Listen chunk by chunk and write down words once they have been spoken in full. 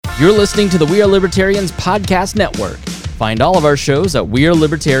You're listening to the We Are Libertarians Podcast Network. Find all of our shows at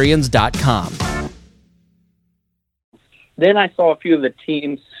wearelibertarians.com. Then I saw a few of the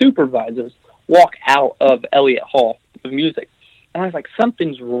team supervisors walk out of Elliott Hall of Music. And I was like,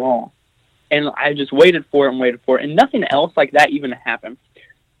 something's wrong. And I just waited for it, and nothing else like that even happened.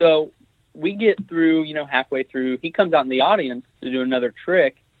 So we get through, halfway through. He comes out in the audience to do another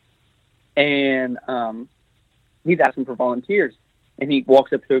trick, and he's asking for volunteers. And he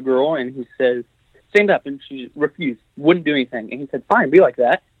walks up to a girl, and he says, stand up, and she refused, wouldn't do anything. And he said, fine, be like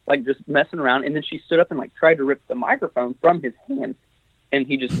that, like just messing around. And then she stood up and tried to rip the microphone from his hand, and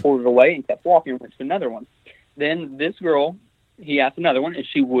he just pulled it away and kept walking and went to another one. Then this girl, he asked another one, and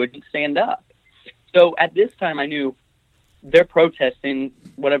she wouldn't stand up. So at this time, I knew they're protesting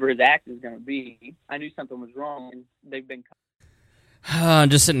whatever his act is going to be. I knew something was wrong, and they've been...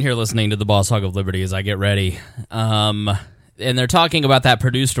 I'm just sitting here listening to the Boss Hog of Liberty as I get ready. And they're talking about that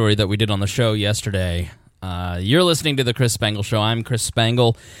Purdue story that we did on the show yesterday. You're listening to The Chris Spangle Show. I'm Chris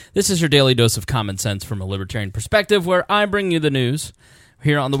Spangle. This is your daily dose of common sense from a libertarian perspective, where I bring you the news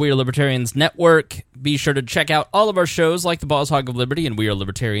here on the We Are Libertarians Network. Be sure to check out all of our shows like the Boss Hog of Liberty and We Are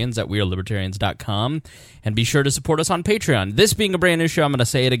Libertarians at wearelibertarians.com. And be sure to support us on Patreon. This being a brand new show, I'm going to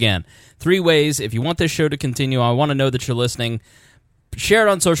say it again. 3 ways. If you want this show to continue, I want to know that you're listening. Share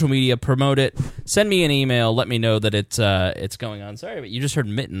it on social media, promote it, send me an email, let me know that it's going on. Sorry, but you just heard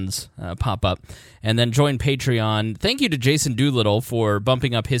Mittens pop up. And then join Patreon. Thank you to Jason Doolittle for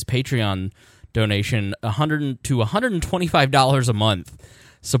bumping up his Patreon donation $100 to $125 a month,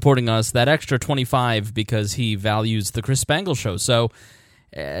 supporting us. That extra $25 because he values the Chris Spangle Show. So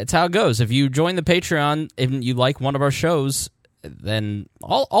it's how it goes. If you join the Patreon, if you like one of our shows, then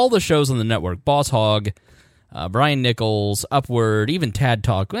all the shows on the network, Boss Hog, Brian Nichols, Upward, even Tad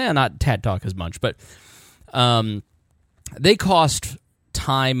Talk. Well, not Tad Talk as much, but they cost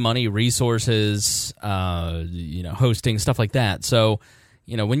time, money, resources, hosting, stuff like that. So,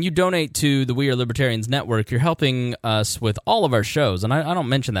 when you donate to the We Are Libertarians Network, you're helping us with all of our shows. And I don't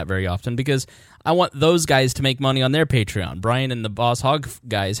mention that very often because I want those guys to make money on their Patreon. Brian and the Boss Hog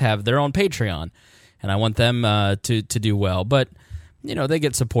guys have their own Patreon, and I want them to do well. But, they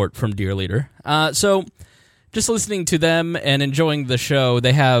get support from Dear Leader. So just listening to them and enjoying the show,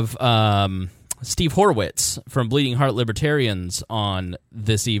 they have Steve Horwitz from Bleeding Heart Libertarians on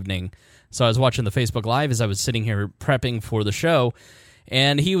this evening. So I was watching the Facebook Live as I was sitting here prepping for the show,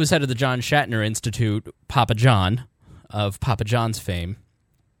 and he was head of the John Shatner Institute, Papa John, of Papa John's fame.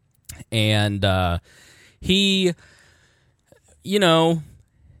 And he,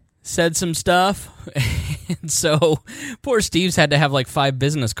 said some stuff, and so poor Steve's had to have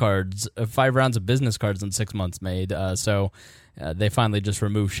 5 rounds of business cards in 6 months made. So they finally just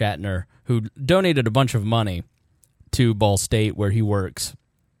removed Shatner, who donated a bunch of money to Ball State where he works.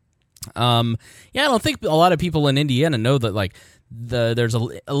 I don't think a lot of people in Indiana know that there's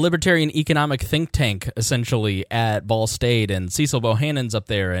a libertarian economic think tank essentially at Ball State, and Cecil Bohannon's up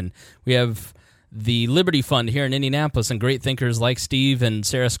there, and we have the Liberty Fund here in Indianapolis, and great thinkers like Steve and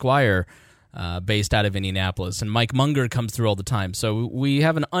Sarah Squire based out of Indianapolis, and Mike Munger comes through all the time. So we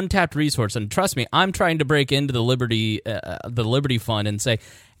have an untapped resource, and trust me, I'm trying to break into the Liberty Fund and say,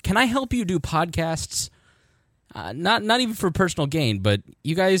 can I help you do podcasts? Not even for personal gain, but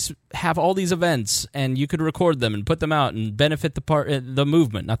you guys have all these events, and you could record them and put them out and benefit the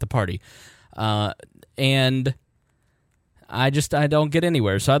movement, not the party. And I don't get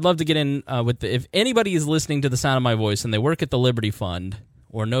anywhere. So I'd love to get in if anybody is listening to the sound of my voice and they work at the Liberty Fund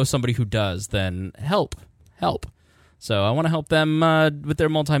or know somebody who does, then help. So I want to help them with their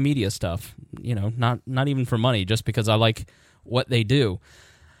multimedia stuff, not even for money, just because I like what they do.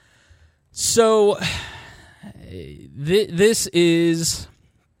 So this is,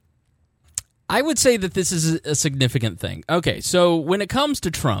 I would say that this is a significant thing. Okay, so when it comes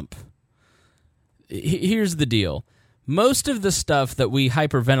to Trump, here's the deal. Most of the stuff that we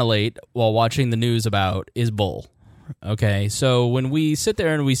hyperventilate while watching the news about is bull, okay? So when we sit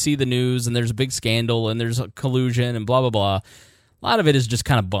there and we see the news and there's a big scandal and there's a collusion and blah, blah, blah, a lot of it is just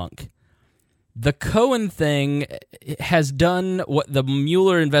kind of bunk. The Cohen thing has done what the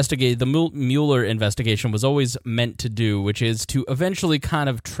Mueller investigation was always meant to do, which is to eventually kind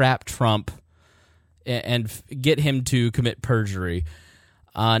of trap Trump and get him to commit perjury.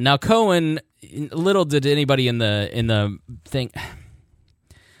 Now, Cohen, little did anybody in the thing.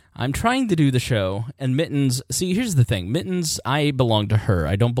 I'm trying to do the show, and Mittens. See, here's the thing, Mittens. I belong to her.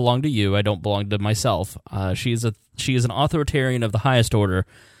 I don't belong to you. I don't belong to myself. She is an authoritarian of the highest order.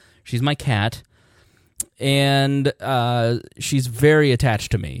 She's my cat, and she's very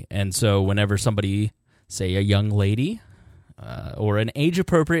attached to me. And so, whenever somebody, say a young lady, or an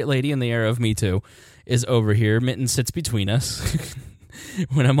age-appropriate lady in the era of Me Too, is over here. Mitten sits between us.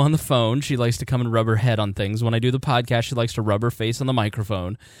 When I'm on the phone, she likes to come and rub her head on things. When I do the podcast, she likes to rub her face on the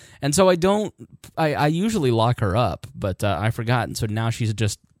microphone. And so I usually lock her up, but I forgot. And so now she's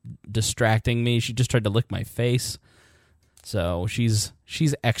just distracting me. She just tried to lick my face. So she's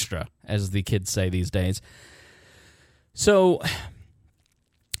extra, as the kids say these days. So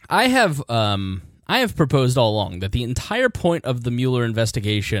I have proposed all along that the entire point of the Mueller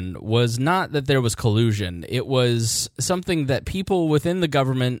investigation was not that there was collusion. It was something that people within the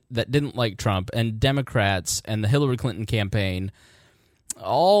government that didn't like Trump and Democrats and the Hillary Clinton campaign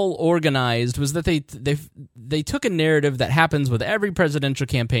all organized, was that they took a narrative that happens with every presidential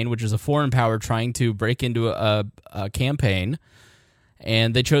campaign, which is a foreign power trying to break into a campaign,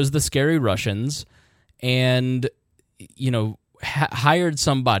 and they chose the scary Russians and, hired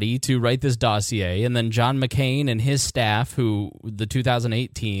somebody to write this dossier, and then John McCain and his staff, who the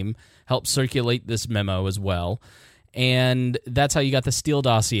 2008 team, helped circulate this memo as well, and that's how you got the Steele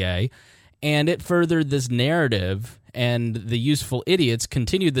dossier, and it furthered this narrative, and the useful idiots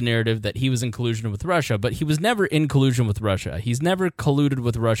continued the narrative that he was in collusion with Russia, but he was never in collusion with Russia. He's never colluded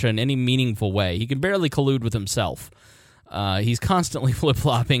with Russia in any meaningful way. He can barely collude with himself. He's constantly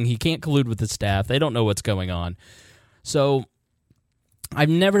flip-flopping. He can't collude with his staff. They don't know what's going on. So I've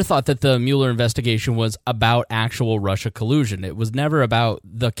never thought that the Mueller investigation was about actual Russia collusion. It was never about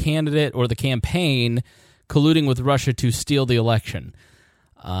the candidate or the campaign colluding with Russia to steal the election.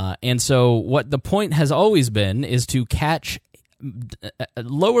 And so what the point has always been is to catch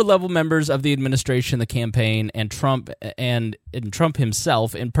lower-level members of the administration, the campaign, and Trump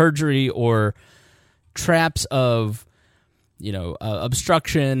himself in perjury or traps of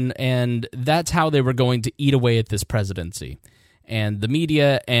obstruction, and that's how they were going to eat away at this presidency. And the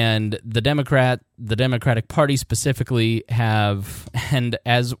media and the Democratic Party specifically have, and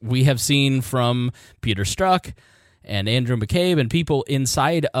as we have seen from Peter Strzok and Andrew McCabe and people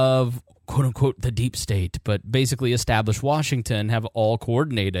inside of, quote-unquote, the deep state, but basically established Washington, have all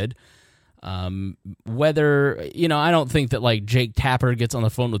coordinated. Whether, I don't think that, like, Jake Tapper gets on the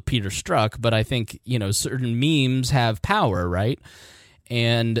phone with Peter Strzok, but I think, certain memes have power, right?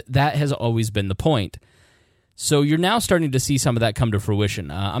 And that has always been the point. So you're now starting to see some of that come to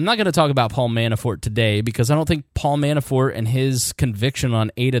fruition. I'm not going to talk about Paul Manafort today because I don't think Paul Manafort and his conviction on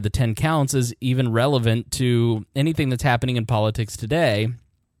 8 of the 10 counts is even relevant to anything that's happening in politics today,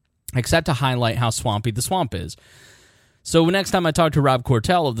 except to highlight how swampy the swamp is. So next time I talk to Rob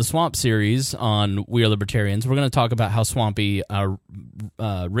Cortell of the Swamp series on We Are Libertarians, we're going to talk about how swampy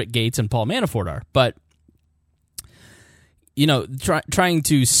Rick Gates and Paul Manafort are. But, trying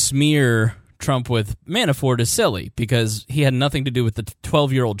to smear Trump with Manafort is silly because he had nothing to do with the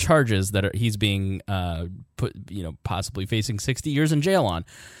 12-year-old charges that he's being possibly facing 60 years in jail on.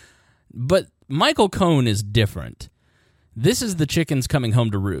 But Michael Cohen is different. This is the chickens coming home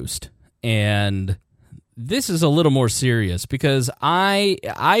to roost, and this is a little more serious because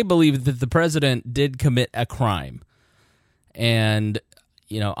I believe that the president did commit a crime, and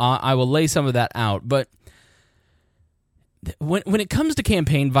I will lay some of that out. But when it comes to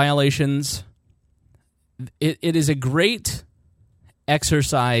campaign violations, it is a great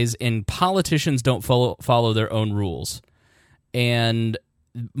exercise in politicians don't follow their own rules. And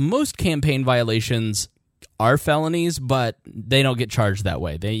most campaign violations are felonies, but they don't get charged that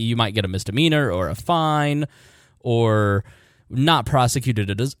way. You might get a misdemeanor or a fine or not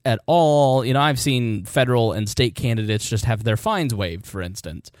prosecuted at all. I've seen federal and state candidates just have their fines waived, for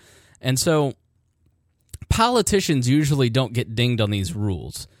instance. And so politicians usually don't get dinged on these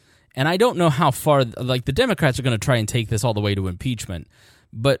rules. And I don't know how far, the Democrats are going to try and take this all the way to impeachment.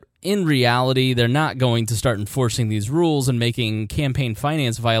 But in reality, they're not going to start enforcing these rules and making campaign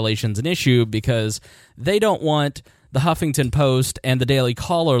finance violations an issue because they don't want the Huffington Post and the Daily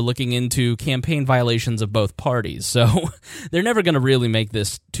Caller looking into campaign violations of both parties. So they're never going to really make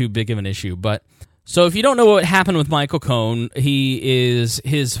this too big of an issue. But so if you don't know what happened with Michael Cohen, he is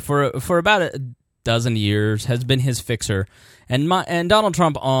for about a dozen years has been his fixer. And Donald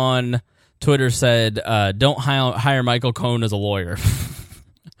Trump on Twitter said, don't hire Michael Cohen as a lawyer.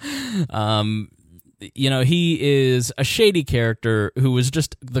 He is a shady character who was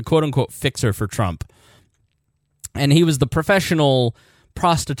just the quote-unquote fixer for Trump. And he was the professional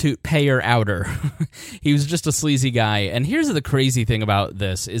prostitute payer-outer. He was just a sleazy guy. And here's the crazy thing about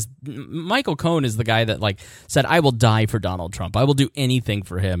this is Michael Cohen is the guy that said, I will die for Donald Trump. I will do anything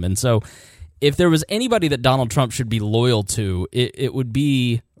for him. And so if there was anybody that Donald Trump should be loyal to, it would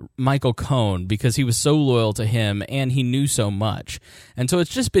be Michael Cohen because he was so loyal to him and he knew so much. And so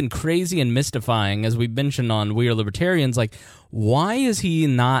it's just been crazy and mystifying, as we mentioned on We Are Libertarians, like, why is he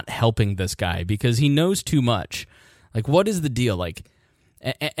not helping this guy? Because he knows too much. Like, what is the deal? Like,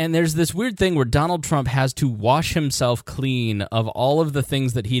 and there's this weird thing where Donald Trump has to wash himself clean of all of the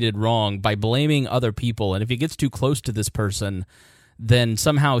things that he did wrong by blaming other people. And if he gets too close to this person, then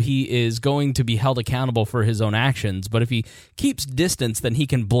somehow he is going to be held accountable for his own actions. But if he keeps distance, then he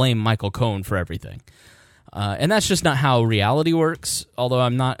can blame Michael Cohen for everything. And that's just not how reality works, although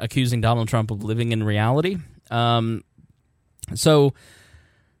I'm not accusing Donald Trump of living in reality. Cohen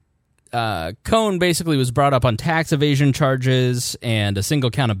basically was brought up on tax evasion charges and a single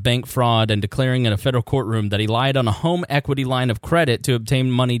count of bank fraud, and declaring in a federal courtroom that he lied on a home equity line of credit to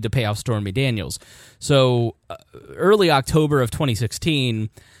obtain money to pay off Stormy Daniels. So early October of 2016,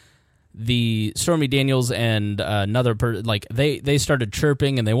 the Stormy Daniels and another they started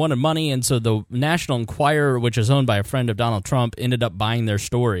chirping and they wanted money, and so the National Enquirer, which is owned by a friend of Donald Trump, ended up buying their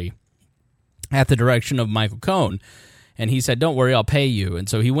story at the direction of Michael Cohen. And he said, "Don't worry, I'll pay you." And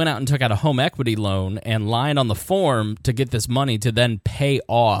so he went out and took out a home equity loan and lied on the form to get this money to then pay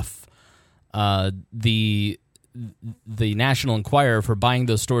off the National Enquirer for buying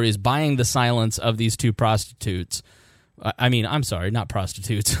those stories, buying the silence of these two prostitutes. I'm sorry, not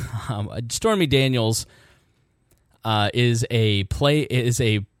prostitutes. Stormy Daniels is a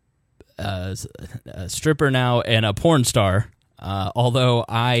stripper now and a porn star. Although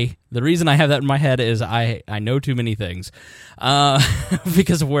the reason I have that in my head is I know too many things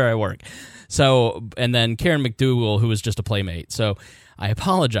because of where I work. So, and then Karen McDougal, who was just a playmate. So I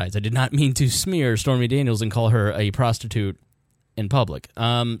apologize. I did not mean to smear Stormy Daniels and call her a prostitute in public.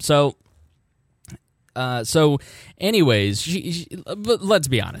 So anyways, but let's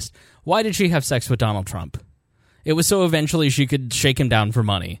be honest. Why did she have sex with Donald Trump? It was so eventually she could shake him down for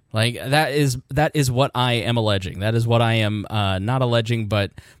money. Like, that is what I am alleging. That is what I am not alleging,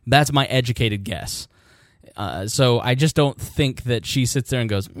 but that's my educated guess. So I just don't think that she sits there and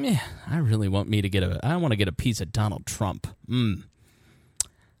goes, I really want me to I want to get a piece of Donald Trump.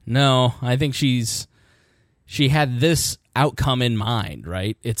 No, I think she had this outcome in mind,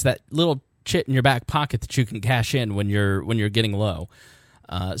 right? It's that little chit in your back pocket that you can cash in when you're getting low.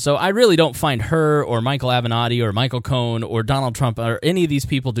 So I really don't find her or Michael Avenatti or Michael Cohen or Donald Trump or any of these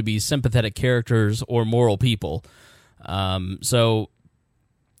people to be sympathetic characters or moral people. So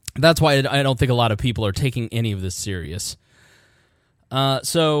that's why I don't think a lot of people are taking any of this serious.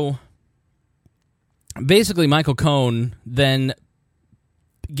 So basically, Michael Cohen then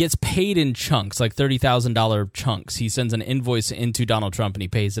gets paid in chunks, like $30,000 chunks. He sends an invoice into Donald Trump and he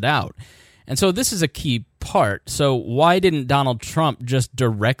pays it out. And so this is a key part. So why didn't Donald Trump just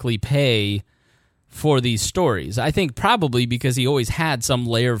directly pay for these stories? I think probably because he always had some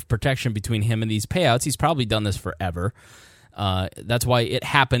layer of protection between him and these payouts. He's probably done this forever. That's why it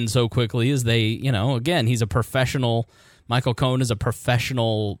happened so quickly, is again, he's a professional. Michael Cohen is a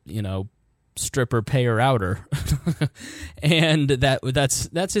professional, stripper payer outer. And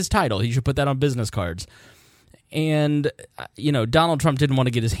that's his title. He should put that on business cards. And, Donald Trump didn't want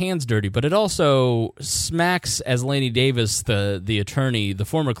to get his hands dirty, but it also smacks, as Laney Davis, the attorney, the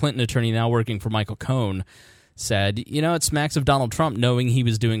former Clinton attorney now working for Michael Cohen, said, it smacks of Donald Trump knowing he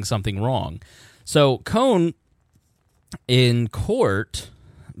was doing something wrong. So Cohen in court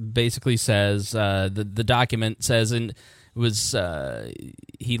basically says, the document says,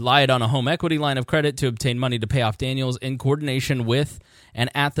 he lied on a home equity line of credit to obtain money to pay off Daniels in coordination with and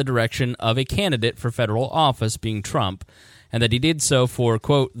at the direction of a candidate for federal office, being Trump, and that he did so for,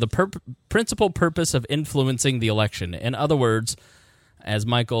 quote, the principal purpose of influencing the election. In other words, as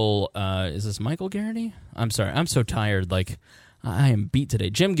Michael, is this Michael Garrity? I'm sorry, I'm so tired, I am beat today.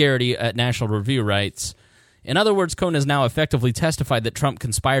 Jim Garrity at National Review writes, in other words, Cohen has now effectively testified that Trump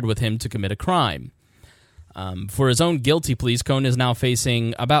conspired with him to commit a crime. For his own guilty pleas, Cohen is now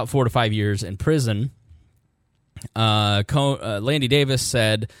facing about 4 to 5 years in prison. Landy Davis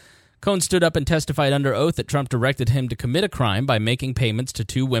said, Cohen stood up and testified under oath that Trump directed him to commit a crime by making payments to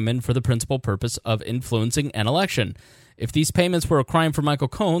 2 women for the principal purpose of influencing an election. If these payments were a crime for Michael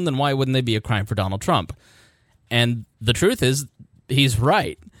Cohen, then why wouldn't they be a crime for Donald Trump? And the truth is, he's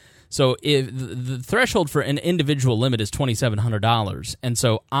right. So if the threshold for an individual limit is $2,700, and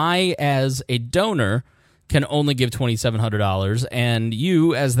so I, as a donor, can only give $2,700, and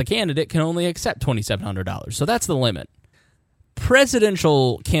you, as the candidate, can only accept $2,700. So that's the limit.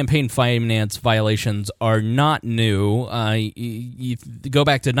 Presidential campaign finance violations are not new. You go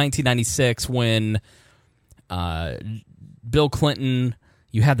back to 1996 when Bill Clinton,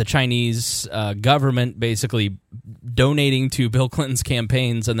 You had the Chinese government basically donating to Bill Clinton's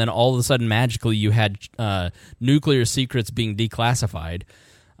campaigns, and then all of a sudden, magically, you had nuclear secrets being declassified,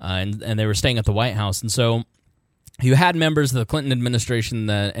 and they were staying at the White House. And so you had members of the Clinton administration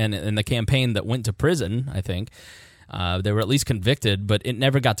and the campaign that went to prison, I think. They were at least convicted, but it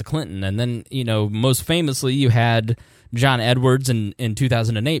never got to Clinton. And then, most famously, you had John Edwards in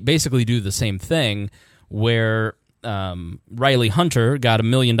 2008 basically do the same thing, where Riley Hunter got $1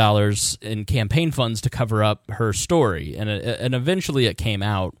 million in campaign funds to cover up her story, and eventually it came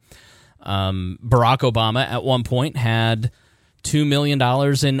out. Barack Obama at one point had $2 million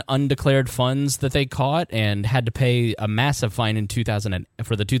in undeclared funds that they caught and had to pay a massive fine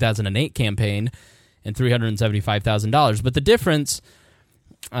for the 2008 campaign and $375,000. But the difference,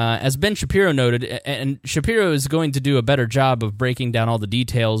 as Ben Shapiro noted, and Shapiro is going to do a better job of breaking down all the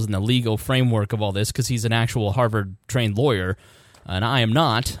details and the legal framework of all this because he's an actual Harvard-trained lawyer, and I am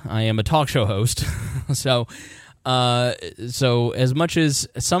not. I am a talk show host. So as much as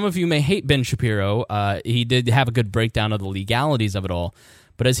some of you may hate Ben Shapiro, he did have a good breakdown of the legalities of it all.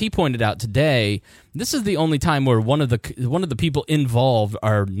 But as he pointed out today, this is the only time where one of the people involved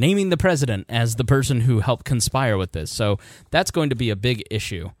are naming the president as the person who helped conspire with this. So that's going to be a big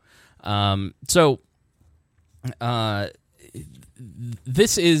issue. Here's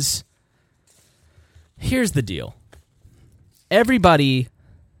the deal. Everybody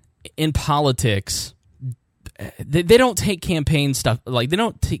in politics, they don't take campaign stuff, like they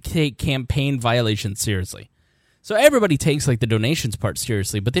don't take campaign violations seriously. So everybody takes the donations part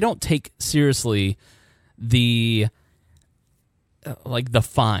seriously, but they don't take seriously the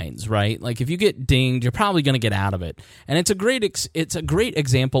fines, right? Like if you get dinged, you're probably going to get out of it. And it's a great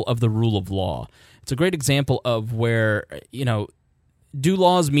example of the rule of law. It's a great example of where, do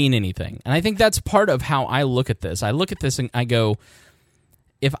laws mean anything? And I think that's part of how I look at this. I look at this and I go,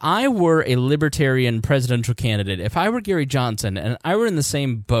 if I were a libertarian presidential candidate, if I were Gary Johnson and I were in the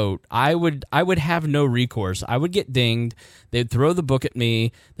same boat, I would have no recourse. I would get dinged. They'd throw the book at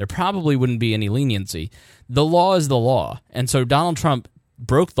me. There probably wouldn't be any leniency. The law is the law. And so Donald Trump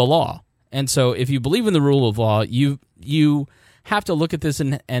broke the law. And so if you believe in the rule of law, you have to look at this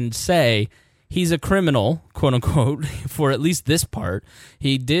and say he's a criminal, quote unquote, for at least this part.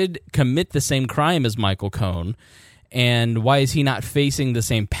 He did commit the same crime as Michael Cohen. And why is he not facing the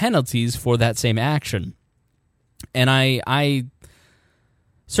same penalties for that same action? And I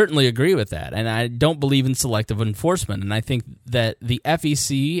certainly agree with that. And I don't believe in selective enforcement. And I think that the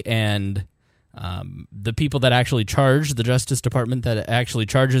FEC and the people that actually charge, the Justice Department that actually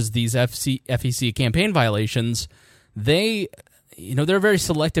charges these FEC campaign violations, they're very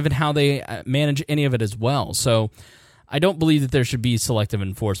selective in how they manage any of it as well. So I don't believe that there should be selective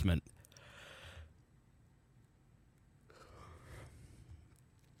enforcement.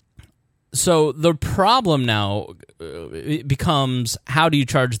 So the problem now becomes, how do you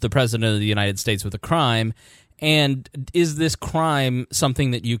charge the president of the United States with a crime, and is this crime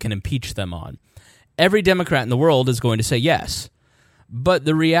something that you can impeach them on? Every Democrat in the world is going to say yes, but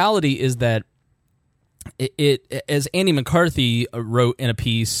the reality is that it as Andy McCarthy wrote in a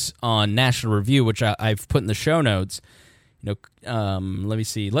piece on National Review, which I've put in the show notes, let me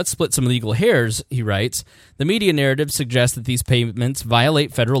see. Let's split some legal hairs, he writes. The media narrative suggests that these payments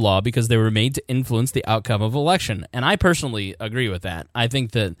violate federal law because they were made to influence the outcome of election. And I personally agree with that. I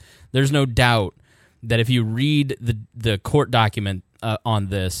think that there's no doubt that if you read the court document on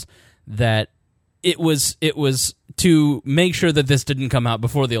this, that it was to make sure that this didn't come out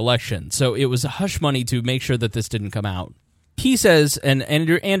before the election. So it was hush money to make sure that this didn't come out. He says, and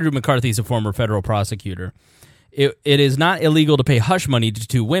Andrew McCarthy is a former federal prosecutor, It is not illegal to pay hush money to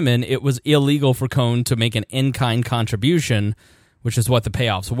two women. It was illegal for Cohen to make an in-kind contribution, which is what the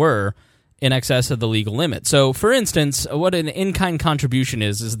payoffs were, in excess of the legal limit. So, for instance, what an in-kind contribution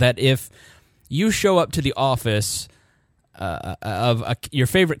is that if you show up to the office of your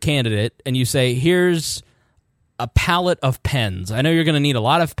favorite candidate and you say, here's a pallet of pens. I know you're going to need a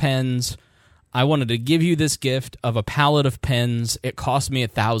lot of pens. I wanted to give you this gift of a pallet of pens. It cost me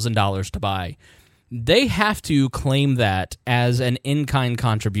 $1,000 to buy. They have to claim that as an in-kind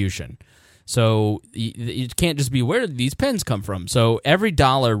contribution. So it can't just be, where did these pens come from? So every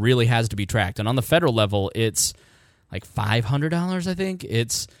dollar really has to be tracked. And on the federal level, it's like $500, I think.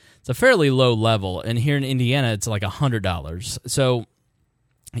 It's a fairly low level. And here in Indiana, it's like $100. So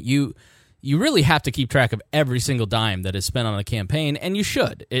you really have to keep track of every single dime that is spent on a campaign, and you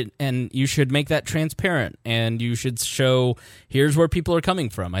should. And you should make that transparent, and you should show, here's where people are coming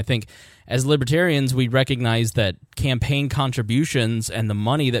from. I think as libertarians, we recognize that campaign contributions and the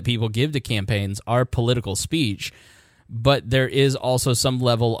money that people give to campaigns are political speech, but there is also some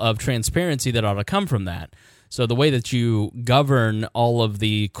level of transparency that ought to come from that. So the way that you govern all of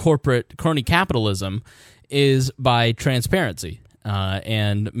the corporate crony capitalism is by transparency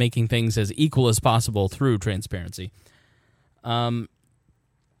and making things as equal as possible through transparency. So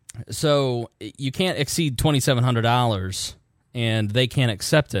you can't exceed $2,700, and they can't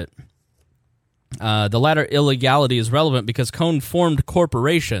accept it. The latter illegality is relevant because Cohn formed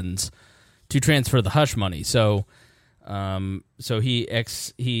corporations to transfer the hush money. So he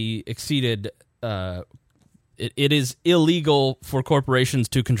exceeded. It is illegal for corporations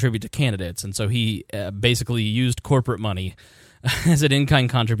to contribute to candidates, and so he basically used corporate money as an in-kind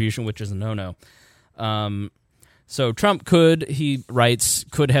contribution, which is a no-no. So Trump he writes,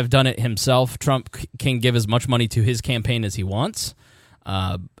 could have done it himself. Trump can give as much money to his campaign as he wants,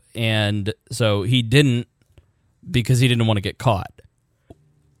 and so he didn't because he didn't want to get caught.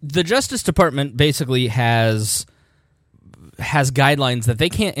 The Justice Department basically has guidelines that they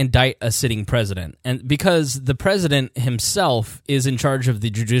can't indict a sitting president, and because the president himself is in charge of the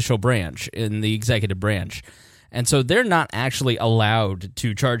judicial branch in the executive branch, and so they're not actually allowed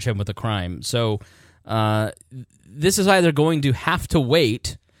to charge him with a crime. So this is either going to have to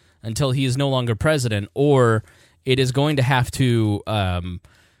wait until he is no longer president, or it is going to have to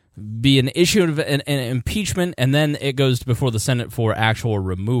be an issue of an impeachment, and then it goes before the Senate for actual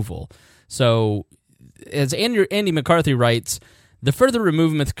removal. So as Andy McCarthy writes, the further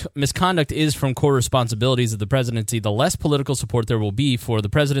removed misconduct is from core responsibilities of the presidency, the less political support there will be for the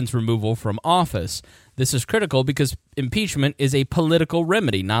president's removal from office. This is critical because impeachment is a political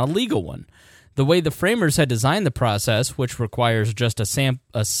remedy, not a legal one. The way the framers had designed the process, which requires just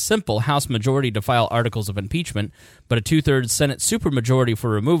a simple House majority to file articles of impeachment, but a two-thirds Senate supermajority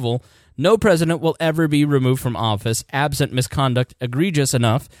for removal, no president will ever be removed from office absent misconduct egregious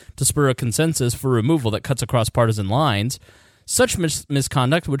enough to spur a consensus for removal that cuts across partisan lines. Such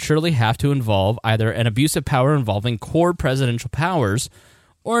misconduct would surely have to involve either an abuse of power involving core presidential powers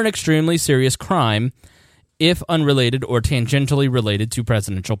or an extremely serious crime, if unrelated or tangentially related to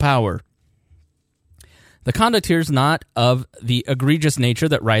presidential power. The conduct here is not of the egregious nature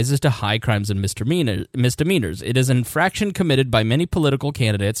that rises to high crimes and misdemeanors. It is an infraction committed by many political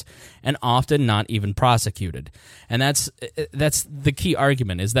candidates and often not even prosecuted. And that's the key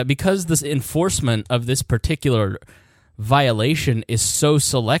argument, is that because this enforcement of this particular violation is so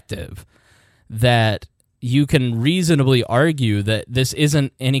selective that you can reasonably argue that this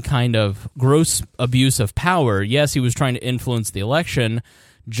isn't any kind of gross abuse of power. Yes, he was trying to influence the election,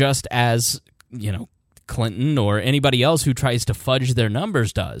 just as, Clinton or anybody else who tries to fudge their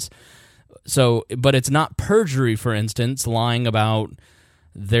numbers does. So, but it's not perjury, for instance, lying about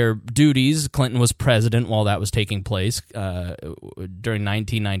their duties. Clinton was president while that was taking place during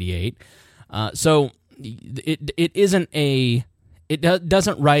 1998. So it isn't it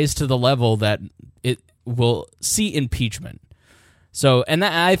doesn't rise to the level that it will see impeachment. So, and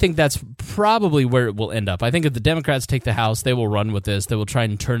I think that's probably where it will end up. I think if the Democrats take the House, they will run with this. They will try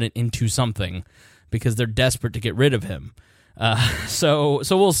and turn it into something, because they're desperate to get rid of him. So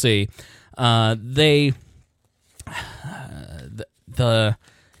we'll see. The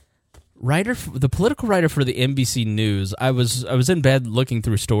political writer for the NBC News, I was in bed looking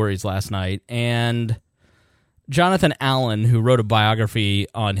through stories last night, and Jonathan Allen, who wrote a biography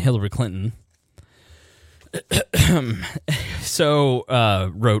on Hillary Clinton,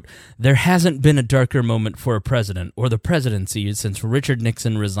 wrote, "There hasn't been a darker moment for a president or the presidency since Richard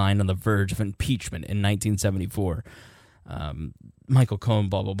Nixon resigned on the verge of impeachment in 1974. Michael Cohen,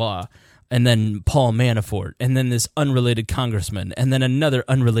 blah, blah, blah. And then Paul Manafort, and then this unrelated congressman, and then another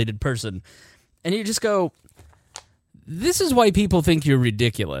unrelated person." And you just go, this is why people think you're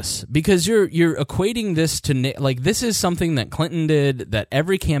ridiculous, because you're equating this to, this is something that Clinton did, that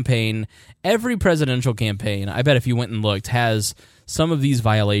every presidential campaign, I bet if you went and looked, has some of these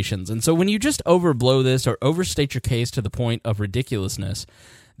violations. And so when you just overblow this or overstate your case to the point of ridiculousness,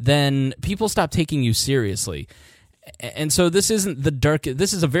 then people stop taking you seriously. And so this is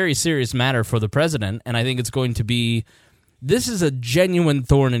a very serious matter for the president, and I think this is a genuine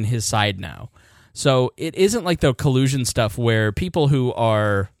thorn in his side now. So it isn't like the collusion stuff where people who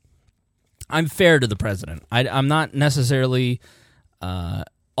are... I'm fair to the president. I'm not necessarily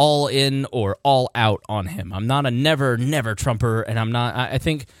all in or all out on him. I'm not a never Trumper, and I'm not... I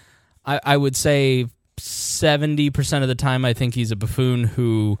think I would say 70% of the time I think he's a buffoon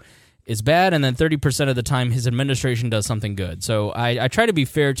who is bad, and then 30% of the time his administration does something good. So I try to be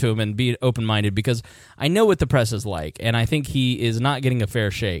fair to him and be open-minded, because I know what the press is like, and I think he is not getting a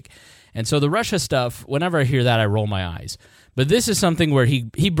fair shake. And so the Russia stuff, whenever I hear that, I roll my eyes. But this is something where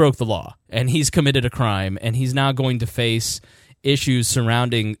he broke the law, and he's committed a crime, and he's now going to face issues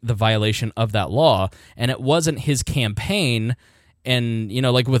surrounding the violation of that law. And it wasn't his campaign, and, you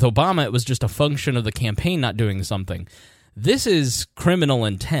know, like with Obama, it was just a function of the campaign not doing something. This is criminal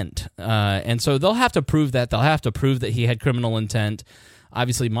intent, and so they'll have to prove that. They'll have to prove that he had criminal intent.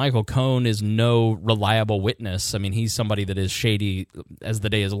 Obviously, Michael Cohen is no reliable witness. I mean, he's somebody that is shady as the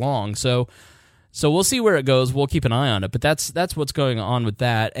day is long. So we'll see where it goes. We'll keep an eye on it. But that's what's going on with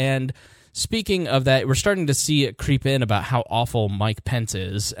that. And speaking of that, we're starting to see it creep in about how awful Mike Pence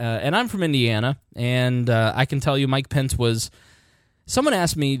is. And I'm from Indiana, and I can tell you Mike Pence was... Someone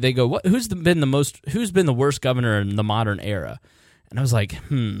asked me, they go, who's been the worst governor in the modern era? And I was like,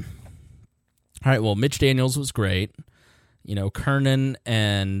 All right, well, Mitch Daniels was great. You know, Kernan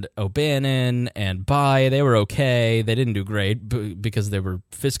and O'Bannon and Bai, they were okay. They didn't do great because they were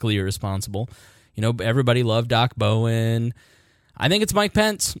fiscally irresponsible. You know, everybody loved Doc Bowen. I think it's Mike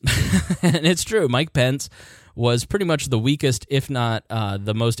Pence. And it's true. Mike Pence was pretty much the weakest, if not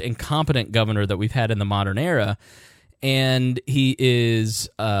the most incompetent governor that we've had in the modern era. And he is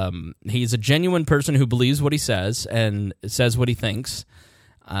he's a genuine person who believes what he says and says what he thinks.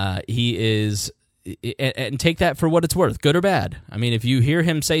 He is, and take that for what it's worth, good or bad. I mean, if you hear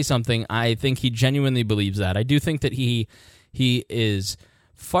him say something, I think he genuinely believes that. I do think that he is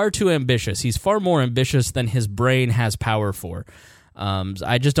far too ambitious. He's far more ambitious than his brain has power for.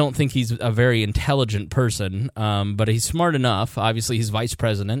 I just don't think he's a very intelligent person, but he's smart enough. Obviously, he's vice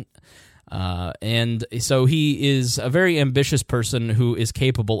president. And so he is a very ambitious person who is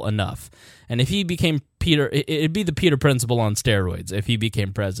capable enough. And if he became Peter, it'd be the Peter Principle on steroids if he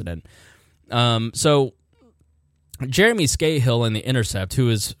became president. So Jeremy Scahill in The Intercept, who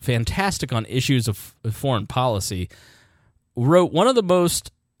is fantastic on issues of foreign policy, wrote one of the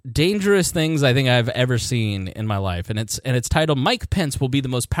most dangerous things I think I've ever seen in my life, and it's titled "Mike Pence will be the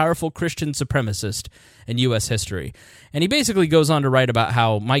most powerful Christian supremacist in U.S. history." And he basically goes on to write about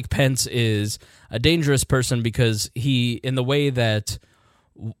how Mike Pence is a dangerous person because he, in the way that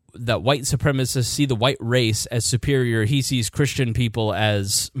white supremacists see the white race as superior, he sees Christian people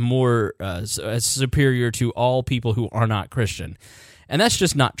as more as superior to all people who are not Christian. And that's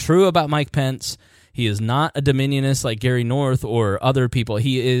just not true about Mike Pence. He is not a dominionist like Gary North or other people.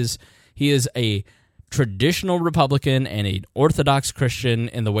 He is a traditional Republican and an Orthodox Christian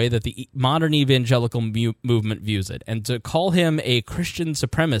in the way that the modern evangelical movement views it. And to call him a Christian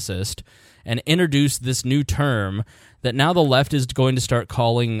supremacist and introduce this new term that now the left is going to start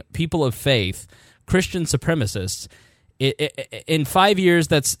calling people of faith Christian supremacists, in 5 years,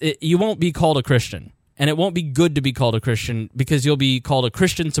 you won't be called a Christian. And it won't be good to be called a Christian because you'll be called a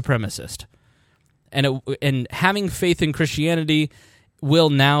Christian supremacist. And having faith in Christianity will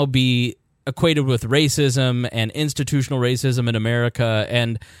now be equated with racism and institutional racism in America,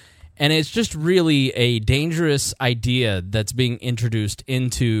 and it's just really a dangerous idea that's being introduced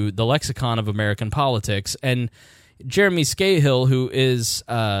into the lexicon of American politics. And Jeremy Scahill, who is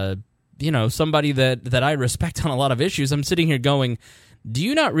somebody that I respect on a lot of issues, I'm sitting here going, do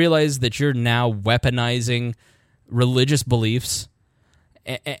you not realize that you're now weaponizing religious beliefs?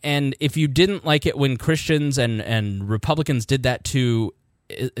 And if you didn't like it when Christians and Republicans did that to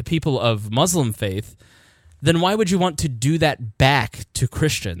people of Muslim faith, then why would you want to do that back to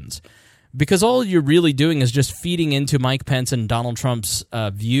Christians? Because all you're really doing is just feeding into Mike Pence and Donald Trump's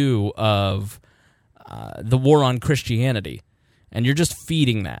view of the war on Christianity. And you're just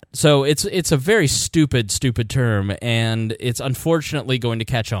feeding that. So it's a very stupid term, and it's unfortunately going to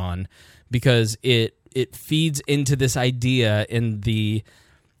catch on because it feeds into this idea in the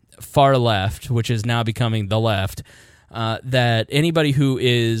far left, which is now becoming the left, that anybody who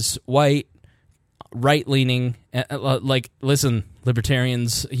is white, right-leaning, listen,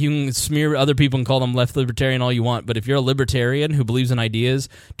 libertarians, you can smear other people and call them left libertarian all you want, but if you're a libertarian who believes in ideas,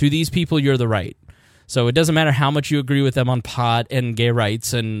 to these people, you're the right. So it doesn't matter how much you agree with them on pot and gay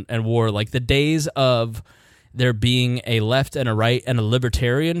rights and war. Like the days of there being a left and a right and a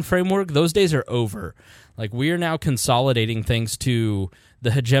libertarian framework, those days are over. Like we are now consolidating things to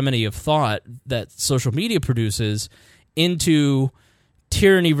the hegemony of thought that social media produces into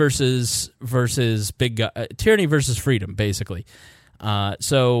tyranny versus tyranny versus freedom, basically.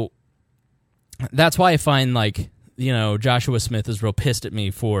 So that's why I find Joshua Smith is real pissed at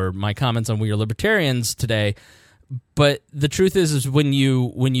me for my comments on We Are Libertarians today. But the truth is when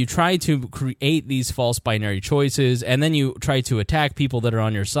you try to create these false binary choices and then you try to attack people that are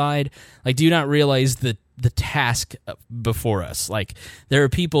on your side, do you not realize the task before us? There are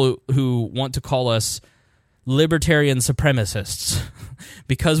people who want to call us libertarian supremacists.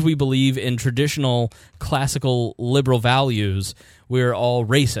 Because we believe in traditional classical liberal values, we're all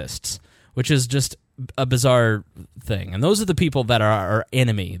racists, which is just a bizarre thing. And those are the people that are our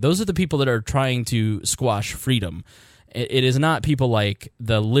enemy. Those are the people that are trying to squash freedom. It is not people like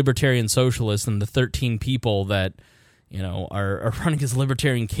the libertarian socialists and the 13 people that, you know, are running as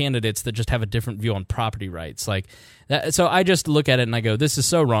libertarian candidates that just have a different view on property rights. Like that. So I just look at it and I go, this is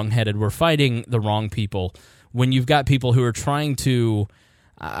so wrong-headed. We're fighting the wrong people when you've got people who are trying to,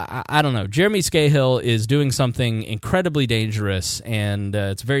 I don't know. Jeremy Scahill is doing something incredibly dangerous, and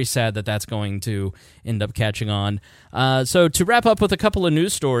it's very sad that that's going to end up catching on. So to wrap up with a couple of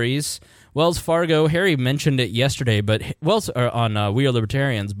news stories, Wells Fargo, Harry mentioned it yesterday, but on We Are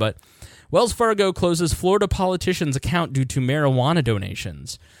Libertarians, but Wells Fargo closes Florida politician's account due to marijuana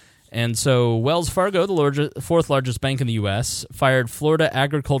donations. And so Wells Fargo, the fourth largest bank in the U.S., fired Florida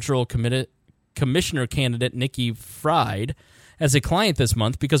Agricultural Commissioner candidate Nikki Fried as a client this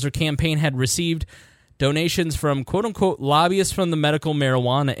month because her campaign had received donations from quote-unquote lobbyists from the medical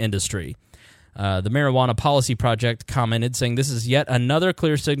marijuana industry. The Marijuana Policy Project commented, saying this is yet another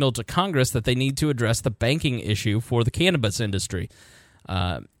clear signal to Congress that they need to address the banking issue for the cannabis industry.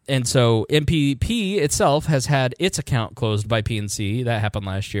 And so MPP itself has had its account closed by PNC. That happened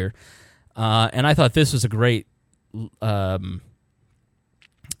last year. And I thought this was a great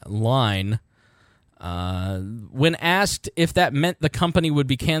line. When asked if that meant the company would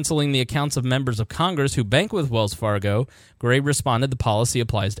be canceling the accounts of members of Congress who bank with Wells Fargo, Gray responded, the policy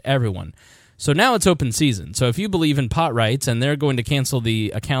applies to everyone. So now it's open season. So if you believe in pot rights and they're going to cancel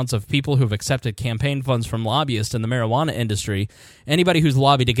the accounts of people who have accepted campaign funds from lobbyists in the marijuana industry, anybody who's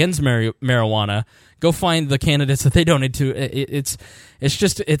lobbied against marijuana, go find the candidates that they donate to.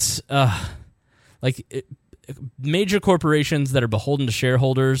 Major corporations that are beholden to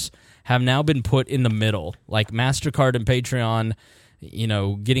shareholders have now been put in the middle, like MasterCard and Patreon, you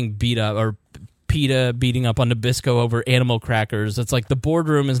know, getting beat up, or PETA beating up on Nabisco over animal crackers. It's like the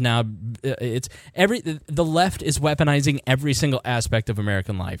boardroom is now, the left is weaponizing every single aspect of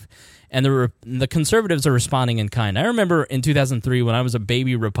American life. And the conservatives are responding in kind. I remember in 2003 when I was a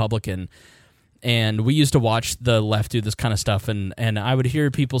baby Republican, and we used to watch the left do this kind of stuff, and I would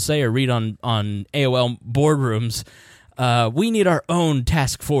hear people say or read on AOL boardrooms, we need our own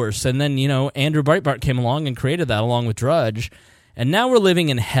task force. And then, you know, Andrew Breitbart came along and created that along with Drudge. And now we're living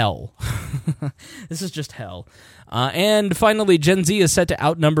in hell. This is just hell. And finally, Gen Z is set to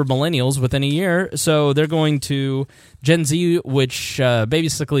outnumber millennials within a year. So they're going to Gen Z, which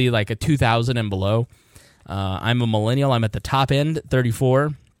basically like a 2000 and below. I'm a millennial. I'm at the top end,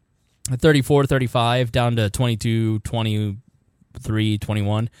 34, 35, down to 22, 23,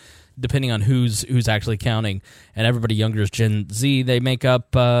 21. Depending on who's actually counting, and everybody younger is Gen Z. They make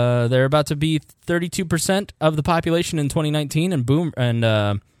up. They're about to be 32% of the population in 2019, and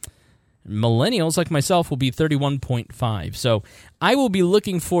millennials like myself will be 31.5. So I will be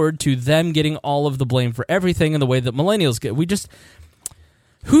looking forward to them getting all of the blame for everything in the way that millennials get.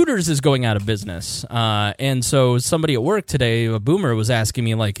 Hooters is going out of business, and so somebody at work today, a boomer, was asking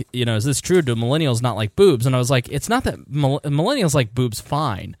me, like, you know, is this true? Do millennials not like boobs? And I was like, it's not that millennials like boobs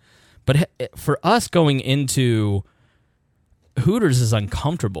fine. But for us, going into Hooters is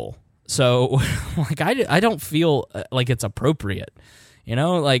uncomfortable. So, like, I don't feel like it's appropriate. You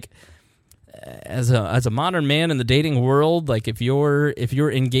know, like, as a modern man in the dating world, like, if you're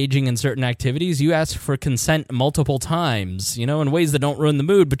engaging in certain activities, you ask for consent multiple times, you know, in ways that don't ruin the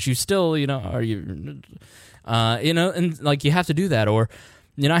mood, but you still, you know, and like, you have to do that. Or,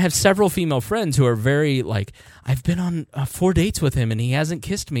 you know, I have several female friends who are very like, I've been on 4 dates with him and he hasn't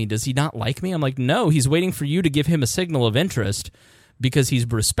kissed me. Does he not like me? I'm like, no, he's waiting for you to give him a signal of interest because he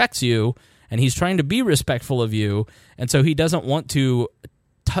respects you and he's trying to be respectful of you. And so he doesn't want to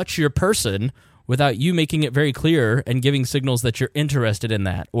touch your person without you making it very clear and giving signals that you're interested in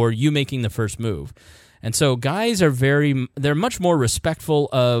that, or you making the first move. And so guys they're much more respectful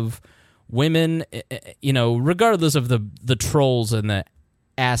of women, you know, regardless of the trolls and the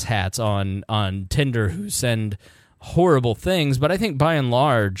asshats on Tinder who send horrible things. But I think by and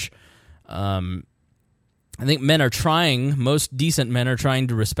large, I think most decent men are trying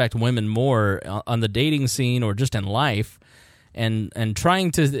to respect women more on the dating scene or just in life, and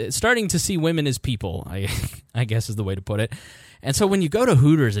starting to see women as people, I guess is the way to put it. And so when you go to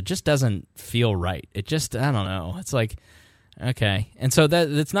Hooters, it just doesn't feel right. It just, I don't know. It's like, okay. And so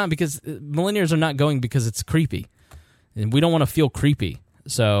that's not because millennials are not going because it's creepy. And we don't want to feel creepy.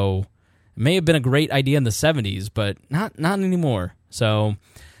 So it may have been a great idea in the 70s, but not anymore. So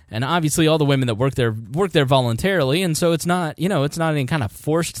And obviously, all the women that work there voluntarily, and so it's not any kind of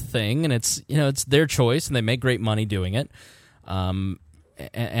forced thing, and it's their choice, and they make great money doing it, and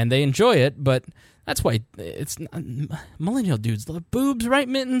they enjoy it. But that's why it's millennial dudes love boobs, right,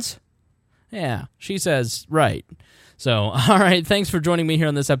 Mittens? Yeah, she says right. So, all right, thanks for joining me here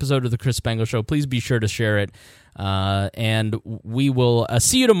on this episode of the Chris Spangle Show. Please be sure to share it, and we will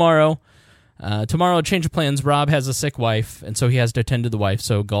see you tomorrow. Tomorrow, change of plans. Rob has a sick wife, and so he has to attend to the wife.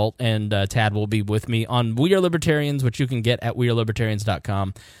 So Galt and Tad will be with me on We Are Libertarians, which you can get at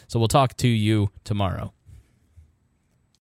wearelibertarians.com. So we'll talk to you tomorrow.